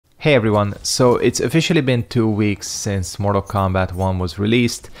Hey everyone, so it's officially been 2 weeks since Mortal Kombat 1 was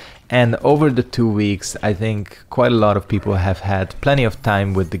released, and over the 2 weeks I think quite a lot of people have had plenty of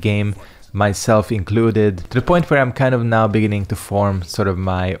time with the game, myself included, to the point where I'm kind of now beginning to form sort of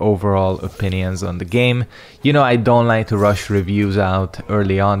my overall opinions on the game. You know, I don't like to rush reviews out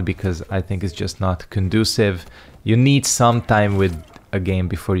early on because I think it's just not conducive. You need some time with a game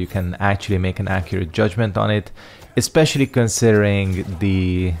before you can actually make an accurate judgment on it, especially considering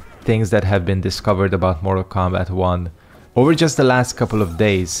the things that have been discovered about Mortal Kombat 1 over just the last couple of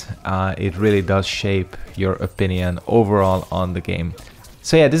days. It really does shape your opinion overall on the game.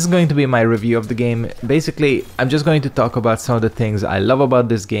 So yeah, this is going to be my review of the game. Basically, I'm just going to talk about some of the things I love about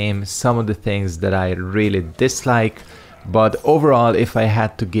this game, some of the things that I really dislike. But overall, if I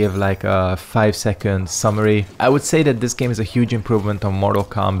had to give like a 5-second summary, I would say that this game is a huge improvement on Mortal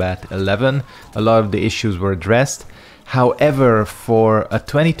Kombat 11. A lot of the issues were addressed. However, for a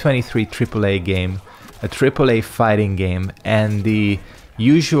 2023 AAA game, a AAA fighting game, and the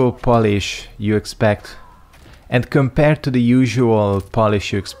usual polish you expect, and compared to the usual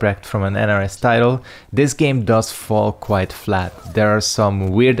polish you expect from an NRS title, this game does fall quite flat. There are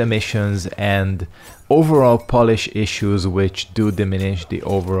some weird omissions and overall polish issues which do diminish the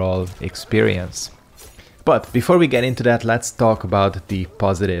overall experience. But before we get into that, let's talk about the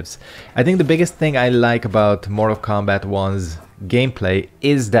positives. I think the biggest thing I like about Mortal Kombat 1's gameplay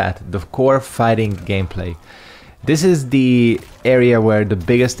is that the core fighting gameplay. This is the area where the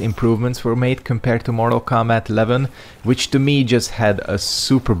biggest improvements were made compared to Mortal Kombat 11, which to me just had a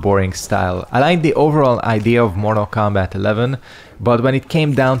super boring style. I like the overall idea of Mortal Kombat 11, but when it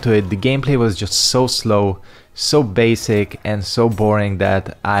came down to it, the gameplay was just so slow, so basic and so boring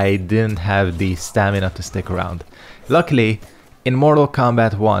that I didn't have the stamina to stick around. Luckily, in Mortal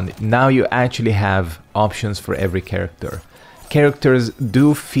Kombat 1, now you actually have options for every character. Characters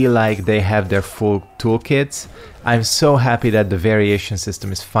do feel like they have their full toolkits. I'm so happy that the variation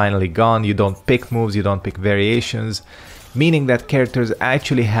system is finally gone. You don't pick moves, you don't pick variations, meaning that characters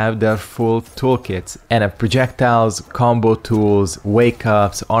actually have their full toolkits and have projectiles, combo tools,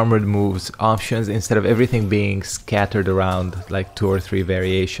 wake-ups, armored moves, options, instead of everything being scattered around like 2 or 3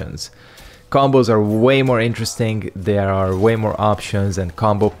 variations. Combos are way more interesting, there are way more options and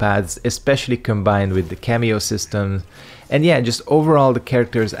combo paths, especially combined with the cameo system. And yeah, just overall the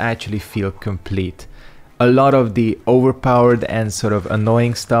characters actually feel complete. A lot of the overpowered and sort of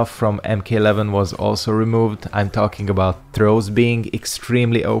annoying stuff from MK11 was also removed. I'm talking about throws being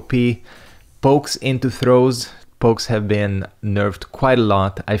extremely OP. Pokes into throws. Pokes have been nerfed quite a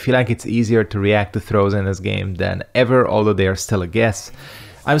lot. I feel like it's easier to react to throws in this game than ever, although they are still a guess.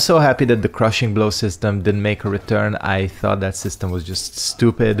 I'm so happy that the crushing blow system didn't make a return. I thought that system was just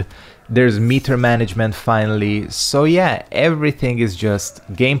stupid. There's meter management finally. So yeah, everything is just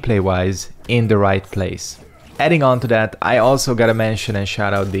gameplay wise in the right place. Adding on to that, I also gotta mention and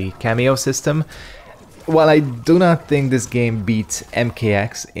shout out the cameo system. While I do not think this game beats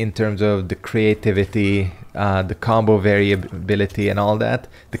MKX in terms of the creativity, the combo variability and all that,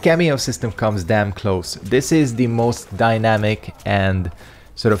 the cameo system comes damn close. This is the most dynamic and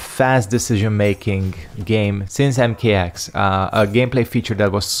sort of fast decision making game since MKX, a gameplay feature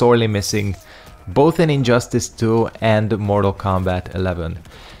that was sorely missing both in Injustice 2 and Mortal Kombat 11.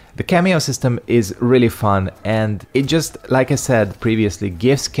 The cameo system is really fun, and it just, like I said previously,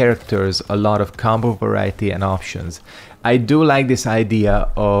 gives characters a lot of combo variety and options. I do like this idea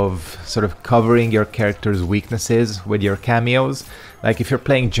of sort of covering your character's weaknesses with your cameos. Like if you're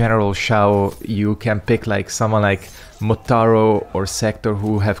playing General Shao, you can pick like someone like Motaro or Sector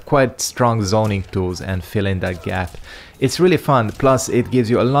who have quite strong zoning tools and fill in that gap. It's really fun, plus it gives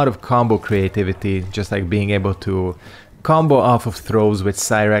you a lot of combo creativity, just like being able to combo off of throws with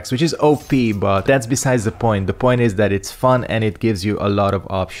Cyrax, which is OP, but that's besides the point. The point is that it's fun and it gives you a lot of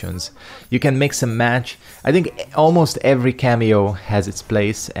options. You can mix and match. I think almost every cameo has its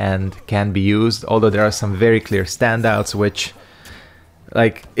place and can be used, although there are some very clear standouts, which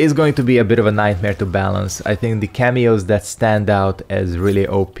like is going to be a bit of a nightmare to balance. I think the cameos that stand out as really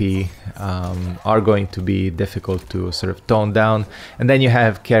OP are going to be difficult to sort of tone down. And then you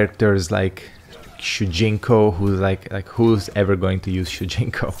have characters like Shujinko, who's like who's ever going to use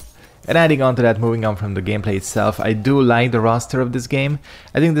Shujinko? And adding on to that, moving on from the gameplay itself, I do like the roster of this game.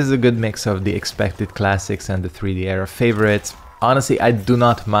 I think this is a good mix of the expected classics and the 3D era favorites. Honestly, I do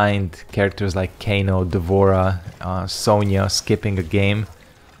not mind characters like Kano, Devora, Sonya skipping a game.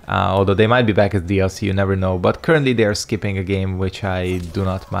 Although they might be back as DLC, you never know. But currently they are skipping a game, which I do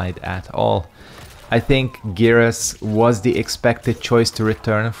not mind at all. I think Geras was the expected choice to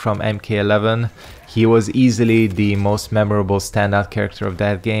return from MK11. He was easily the most memorable standout character of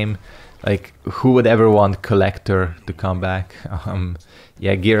that game. Like, who would ever want Collector to come back?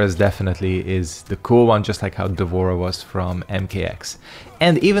 Yeah, Geras definitely is the cool one, just like how Devora was from MKX.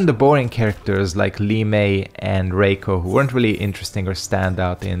 And even the boring characters like Lee Mei and Reiko, who weren't really interesting or stand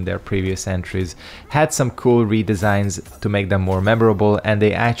out in their previous entries, had some cool redesigns to make them more memorable, and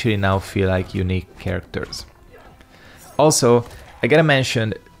they actually now feel like unique characters. Also, I gotta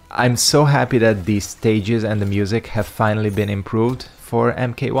mention, I'm so happy that the stages and the music have finally been improved for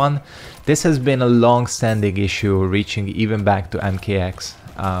MK1. This has been a long-standing issue, reaching even back to MKX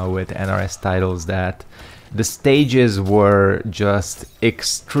with NRS titles, that the stages were just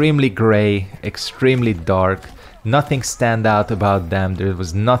extremely gray, extremely dark. Nothing stand out about them. There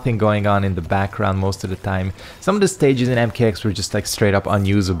was nothing going on in the background most of the time. Some of the stages in MKX were just like straight up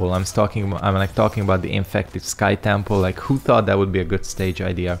unusable. I'm talking about the Infected Sky Temple. Like, who thought that would be a good stage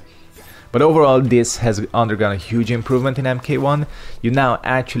idea? But overall, this has undergone a huge improvement in MK1. You now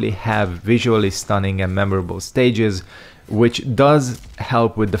actually have visually stunning and memorable stages, which does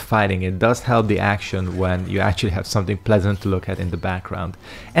help with the fighting. It does help the action when you actually have something pleasant to look at in the background.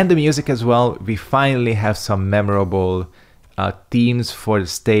 And the music as well. We finally have some memorable themes for the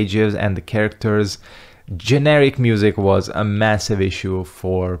stages and the characters. Generic music was a massive issue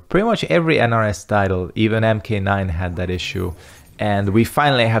for pretty much every NRS title. Even MK9 had that issue. And we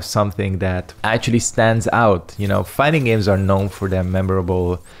finally have something that actually stands out. You know, fighting games are known for their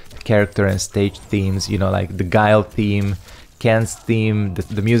memorable character and stage themes, you know, like the Guile theme, Ken's theme,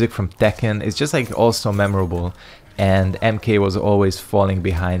 the music from Tekken is just like also memorable, and MK was always falling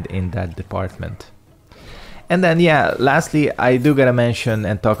behind in that department. And then yeah, lastly, I do gotta mention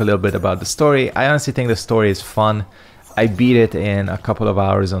and talk a little bit about the story. I honestly think the story is fun. I beat it in a couple of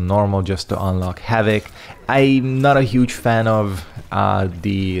hours on normal just to unlock Havoc. I'm not a huge fan of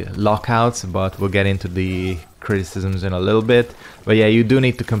the lockouts, but we'll get into the criticisms in a little bit. But yeah, you do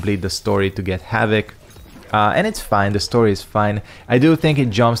need to complete the story to get Havoc. And it's fine, the story is fine. I do think it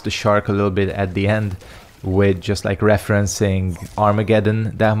jumps the shark a little bit at the end with just like referencing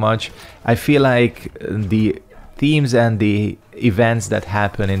Armageddon that much. I feel like the themes and the events that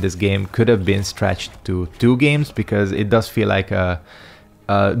happen in this game could have been stretched to 2 games, because it does feel like a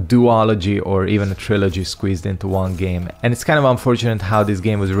duology or even a trilogy squeezed into 1 game. And it's kind of unfortunate how this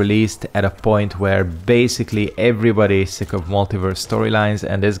game was released at a point where basically everybody is sick of multiverse storylines,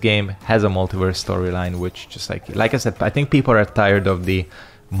 and this game has a multiverse storyline, which just like I said, I think people are tired of the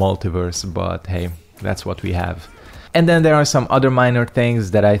multiverse, but hey, that's what we have. And then there are some other minor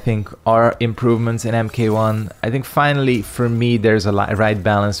things that I think are improvements in MK1. I think finally, for me, there's a right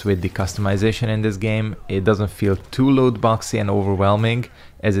balance with the customization in this game. It doesn't feel too loot boxy and overwhelming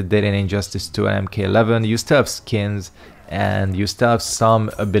as it did in Injustice 2 and MK11. You still have skins and you still have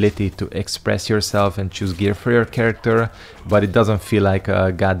some ability to express yourself and choose gear for your character, but it doesn't feel like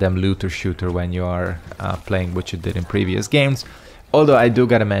a goddamn looter shooter when you are playing, which it did in previous games. Although I do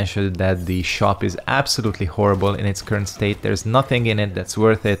gotta mention that the shop is absolutely horrible in its current state. There's nothing in it that's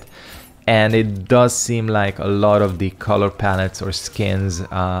worth it. And it does seem like a lot of the color palettes or skins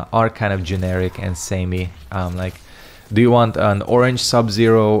are kind of generic and samey. Like, do you want an orange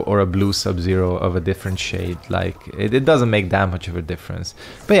Sub-Zero or a blue Sub-Zero of a different shade? Like, it doesn't make that much of a difference.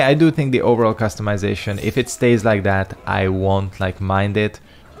 But yeah, I do think the overall customization, if it stays like that, I won't like mind it.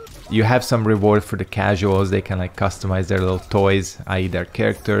 You have some reward for the casuals. They can like customize their little toys, i.e. their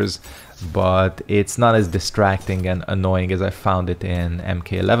characters, but it's not as distracting and annoying as I found it in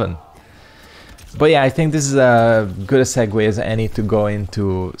MK11. But yeah, I think this is a good a segue as any to go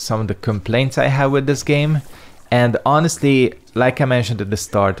into some of the complaints I have with this game. And honestly, like I mentioned at the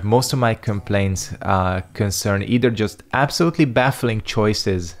start, most of my complaints concern either just absolutely baffling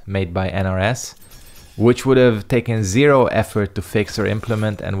choices made by NRS, which would have taken 0 effort to fix or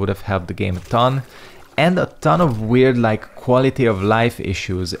implement and would have helped the game a ton, and a ton of weird like quality of life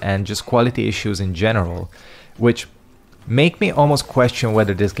issues and just quality issues in general, which make me almost question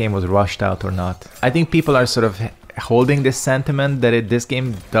whether this game was rushed out or not. I think people are sort of holding this sentiment that this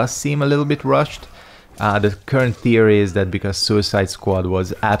game does seem a little bit rushed. The current theory is that because Suicide Squad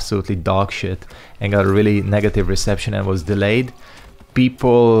was absolutely dog shit and got a really negative reception and was delayed,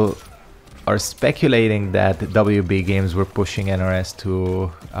 people are speculating that WB Games were pushing NRS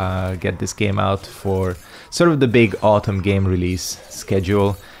to get this game out for sort of the big autumn game release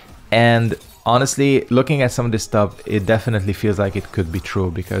schedule. And honestly, looking at some of this stuff, it definitely feels like it could be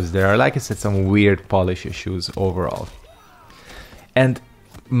true, because there are, like I said, some weird polish issues overall. And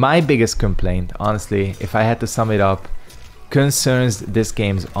my biggest complaint, honestly, if I had to sum it up, concerns this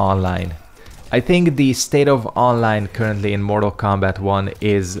game's online. I think the state of online currently in Mortal Kombat 1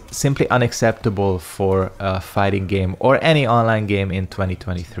 is simply unacceptable for a fighting game or any online game in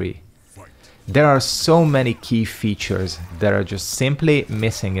 2023. There are so many key features that are just simply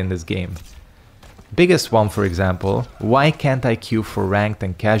missing in this game. Biggest one, for example, why can't I queue for ranked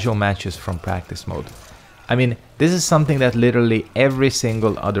and casual matches from practice mode? I mean, this is something that literally every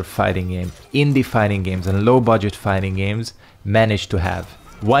single other fighting game, indie fighting games and low budget fighting games manage to have.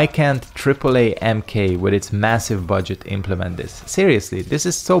 Why can't AAA MK with its massive budget implement this? Seriously, this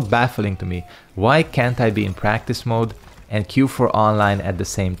is so baffling to me. Why can't I be in practice mode and queue for online at the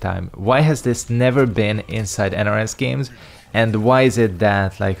same time? Why has this never been inside NRS games? And why is it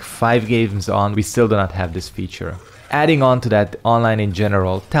that like 5 games on, we still do not have this feature? Adding on to that, online in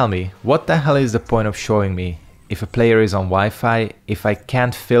general, tell me, what the hell is the point of showing me if a player is on Wi-Fi if I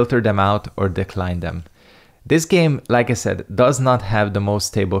can't filter them out or decline them? This game, like I said, does not have the most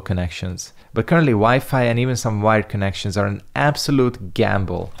stable connections, but currently Wi-Fi and even some wired connections are an absolute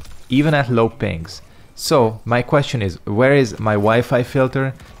gamble, even at low pings. So my question is, where is my Wi-Fi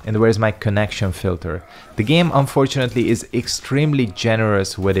filter and where is my connection filter? The game unfortunately is extremely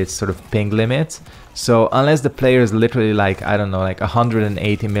generous with its sort of ping limits, so unless the player is literally like, I don't know, like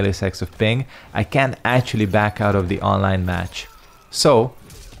 180 milliseconds of ping, I can't actually back out of the online match. So,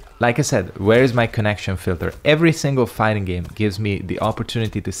 like I said, where is my connection filter? Every single fighting game gives me the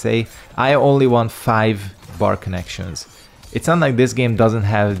opportunity to say, I only want 5 bar connections. It's not like this game doesn't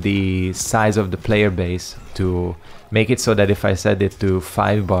have the size of the player base to make it so that if I set it to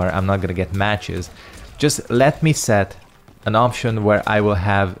 5 bar, I'm not gonna get matches. Just let me set an option where I will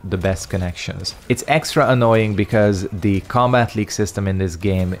have the best connections. It's extra annoying because the Combat League system in this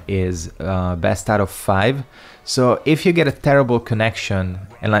game is best out of 5. So if you get a terrible connection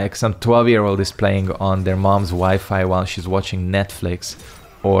and like some 12-year-old is playing on their mom's Wi-Fi while she's watching Netflix,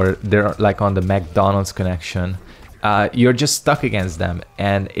 or they're like on the McDonald's connection, you're just stuck against them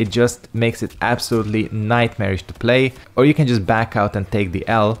and it just makes it absolutely nightmarish to play. Or you can just back out and take the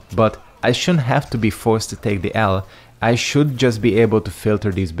L, but I shouldn't have to be forced to take the L. I should just be able to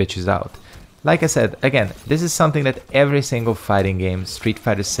filter these bitches out. Like I said, again, this is something that every single fighting game, Street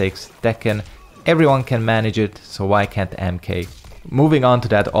Fighter 6, Tekken, everyone can manage it, so why can't MK? Moving on to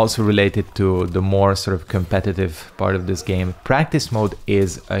that, also related to the more sort of competitive part of this game, practice mode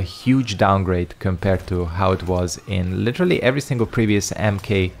is a huge downgrade compared to how it was in literally every single previous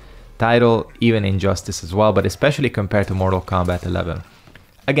MK title, even Injustice as well, but especially compared to Mortal Kombat 11.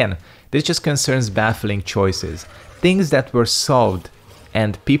 Again, this just concerns baffling choices. Things that were solved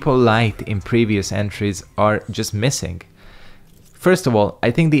and people liked in previous entries are just missing. First of all, I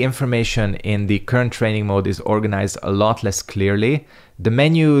think the information in the current training mode is organized a lot less clearly. The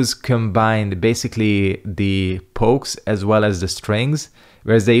menus combined basically the pokes as well as the strings,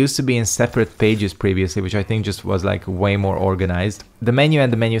 whereas they used to be in separate pages previously, which I think just was like way more organized. The menu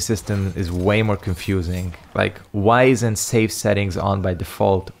and the menu system is way more confusing. Like, why isn't save settings on by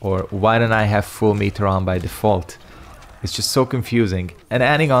default? Or why don't I have full meter on by default? It's just so confusing. And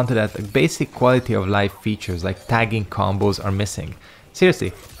adding on to that, like, basic quality of life features like tagging combos are missing.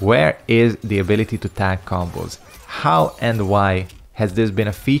 Seriously, where is the ability to tag combos? How and why has this been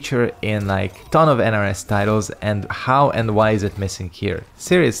a feature in like a ton of NRS titles, and how and why is it missing here?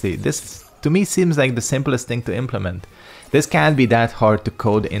 Seriously, this to me seems like the simplest thing to implement. This can't be that hard to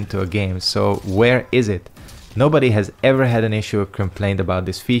code into a game, so where is it? Nobody has ever had an issue or complained about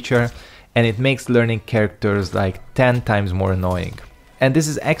this feature, and it makes learning characters like 10 times more annoying. And this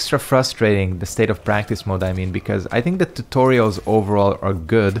is extra frustrating, the state of practice mode I mean, because I think the tutorials overall are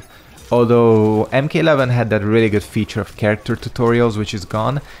good, although MK11 had that really good feature of character tutorials which is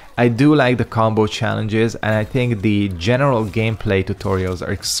gone. I do like the combo challenges, and I think the general gameplay tutorials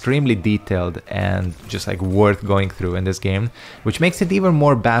are extremely detailed and just like worth going through in this game, which makes it even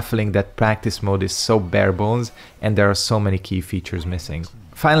more baffling that practice mode is so bare bones and there are so many key features missing.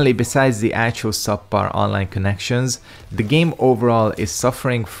 Finally, besides the actual subpar online connections, the game overall is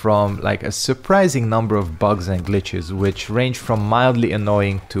suffering from like a surprising number of bugs and glitches, which range from mildly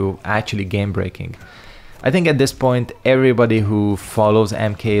annoying to actually game breaking. I think at this point everybody who follows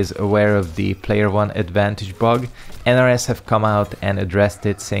MK is aware of the player one advantage bug. NRS have come out and addressed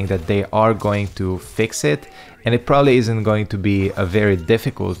it, saying that they are going to fix it, and it probably isn't going to be a very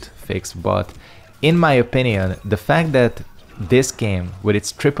difficult fix, but in my opinion, the fact that this game, with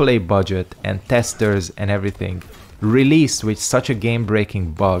its AAA budget and testers and everything, released with such a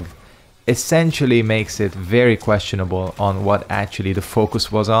game-breaking bug, essentially makes it very questionable on what actually the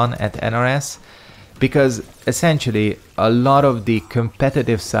focus was on at NRS, because essentially a lot of the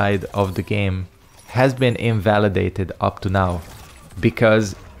competitive side of the game has been invalidated up to now,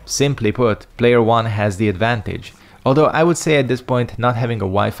 because Simply put, player 1 has the advantage. Although I would say at this point, not having a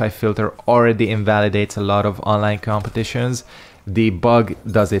Wi-Fi filter already invalidates a lot of online competitions. The bug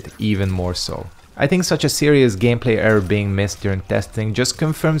does it even more so. I think such a serious gameplay error being missed during testing just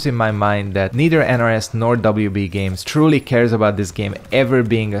confirms in my mind that neither NRS nor WB Games truly cares about this game ever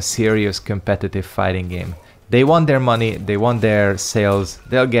being a serious competitive fighting game. They want their money, they want their sales,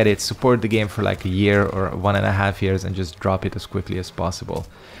 they'll get it, support the game for like a year or 1.5 years and just drop it as quickly as possible.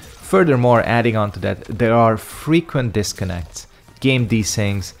 Furthermore, adding on to that, there are frequent disconnects, game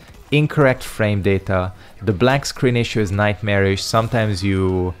desyncs, incorrect frame data, the black screen issue is nightmarish. Sometimes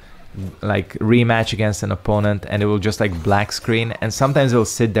you like rematch against an opponent and it will just like black screen, and sometimes it will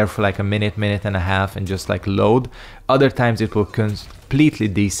sit there for like a minute and a half and just like load. Other times it will completely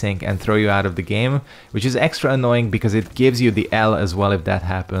desync and throw you out of the game, which is extra annoying because it gives you the L as well if that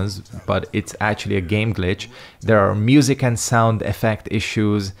happens, but it's actually a game glitch. There are music and sound effect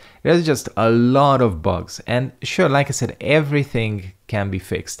issues. There's just a lot of bugs, and sure, like I said, everything can be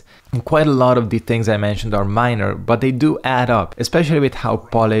fixed. And quite a lot of the things I mentioned are minor, but they do add up, especially with how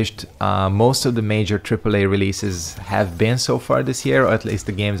polished most of the major AAA releases have been so far this year, or at least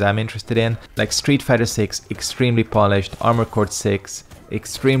the games I'm interested in. Like Street Fighter 6, extremely polished, Armored Core 6,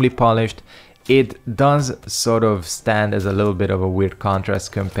 extremely polished. It does sort of stand as a little bit of a weird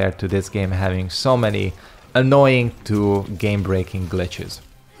contrast compared to this game having so many annoying to game-breaking glitches.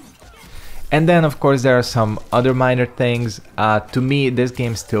 And then of course there are some other minor things. To me, this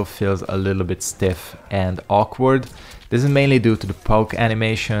game still feels a little bit stiff and awkward. This is mainly due to the poke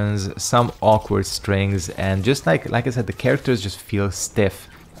animations, some awkward strings, and just like I said, the characters just feel stiff.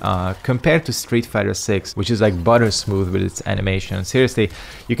 Compared to Street Fighter 6, which is like butter smooth with its animation. Seriously,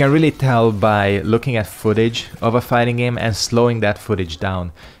 you can really tell by looking at footage of a fighting game and slowing that footage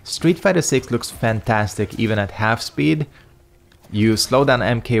down. Street Fighter 6 looks fantastic even at half speed. You slow down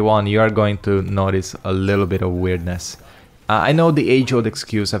MK1, you are going to notice a little bit of weirdness. I know the age-old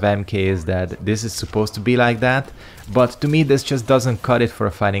excuse of MK is that this is supposed to be like that, but to me this just doesn't cut it for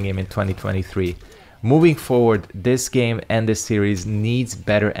a fighting game in 2023. Moving forward, this game and this series needs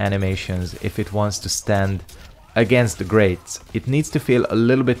better animations if it wants to stand against the greats. It needs to feel a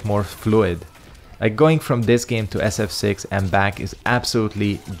little bit more fluid. Like going from this game to SF6 and back is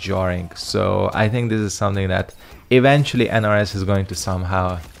absolutely jarring. So I think this is something that eventually NRS is going to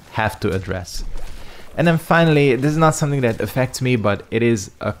somehow have to address. And then finally, this is not something that affects me, but it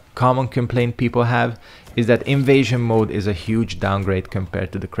is a common complaint people have, is that invasion mode is a huge downgrade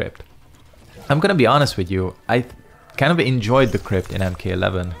compared to the crypt. I'm gonna be honest with you, I kind of enjoyed the crypt in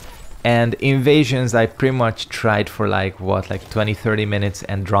MK11, and invasions I pretty much tried for like 20-30 minutes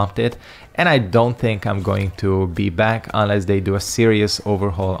and dropped it, and I don't think I'm going to be back unless they do a serious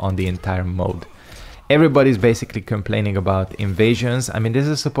overhaul on the entire mode. Everybody's basically complaining about invasions. I mean, this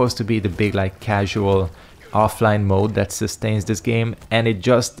is supposed to be the big like casual offline mode that sustains this game, and it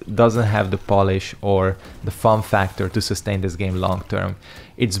just doesn't have the polish or the fun factor to sustain this game long term.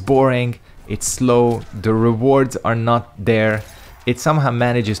 It's boring, it's slow, the rewards are not there. It somehow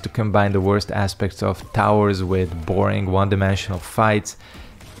manages to combine the worst aspects of towers with boring one-dimensional fights,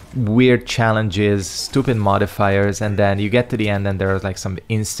 weird challenges, stupid modifiers, and then you get to the end and there are like some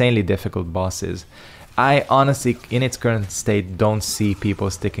insanely difficult bosses. I honestly, in its current state, don't see people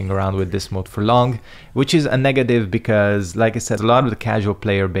sticking around with this mode for long, which is a negative because, like I said, a lot of the casual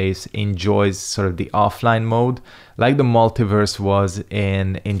player base enjoys sort of the offline mode, like the multiverse was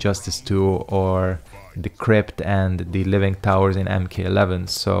in Injustice 2 or the Crypt and the Living Towers in MK11.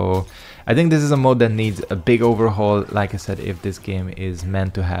 So I think this is a mode that needs a big overhaul, like I said, if this game is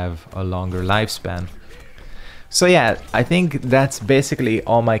meant to have a longer lifespan. So yeah, I think that's basically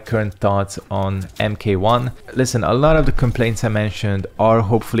all my current thoughts on MK1. Listen, a lot of the complaints I mentioned are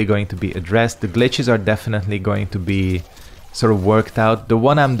hopefully going to be addressed. The glitches are definitely going to be sort of worked out. The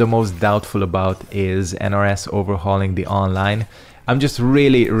one I'm the most doubtful about is NRS overhauling the online. I'm just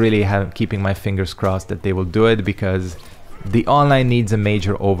really keeping my fingers crossed that they will do it, because the online needs a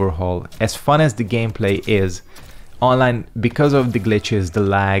major overhaul. As fun as the gameplay is, online, because of the glitches, the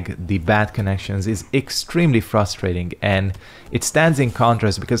lag, the bad connections, is extremely frustrating, and it stands in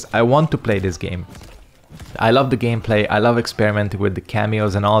contrast because I want to play this game. I love the gameplay, I love experimenting with the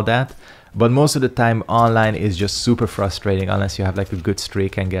cameos and all that, but most of the time online is just super frustrating unless you have like a good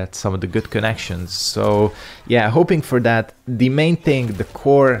streak and get some of the good connections. So yeah, hoping for that. The main thing, the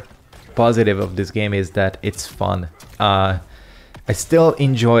core positive of this game is that it's fun. I still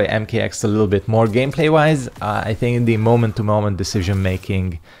enjoy MKX a little bit more gameplay-wise. I think the moment-to-moment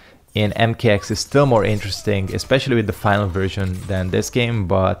decision-making in MKX is still more interesting, especially with the final version, than this game,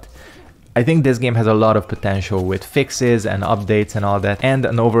 but I think this game has a lot of potential with fixes and updates and all that, and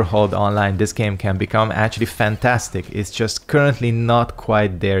an overhauled online. This game can become actually fantastic. It's just currently not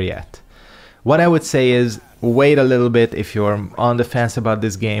quite there yet. What I would say is wait a little bit if you're on the fence about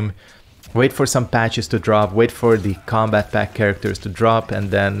this game. Wait for some patches to drop, wait for the combat pack characters to drop,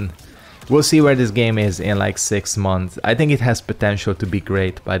 and then we'll see where this game is in like 6 months. I think it has potential to be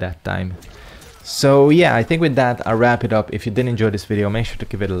great by that time. So yeah, I think with that I'll wrap it up. If you did enjoy this video, make sure to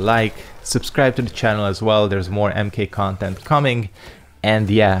give it a like, subscribe to the channel as well. There's more MK content coming, and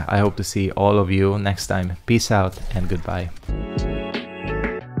yeah, I hope to see all of you next time. Peace out and goodbye.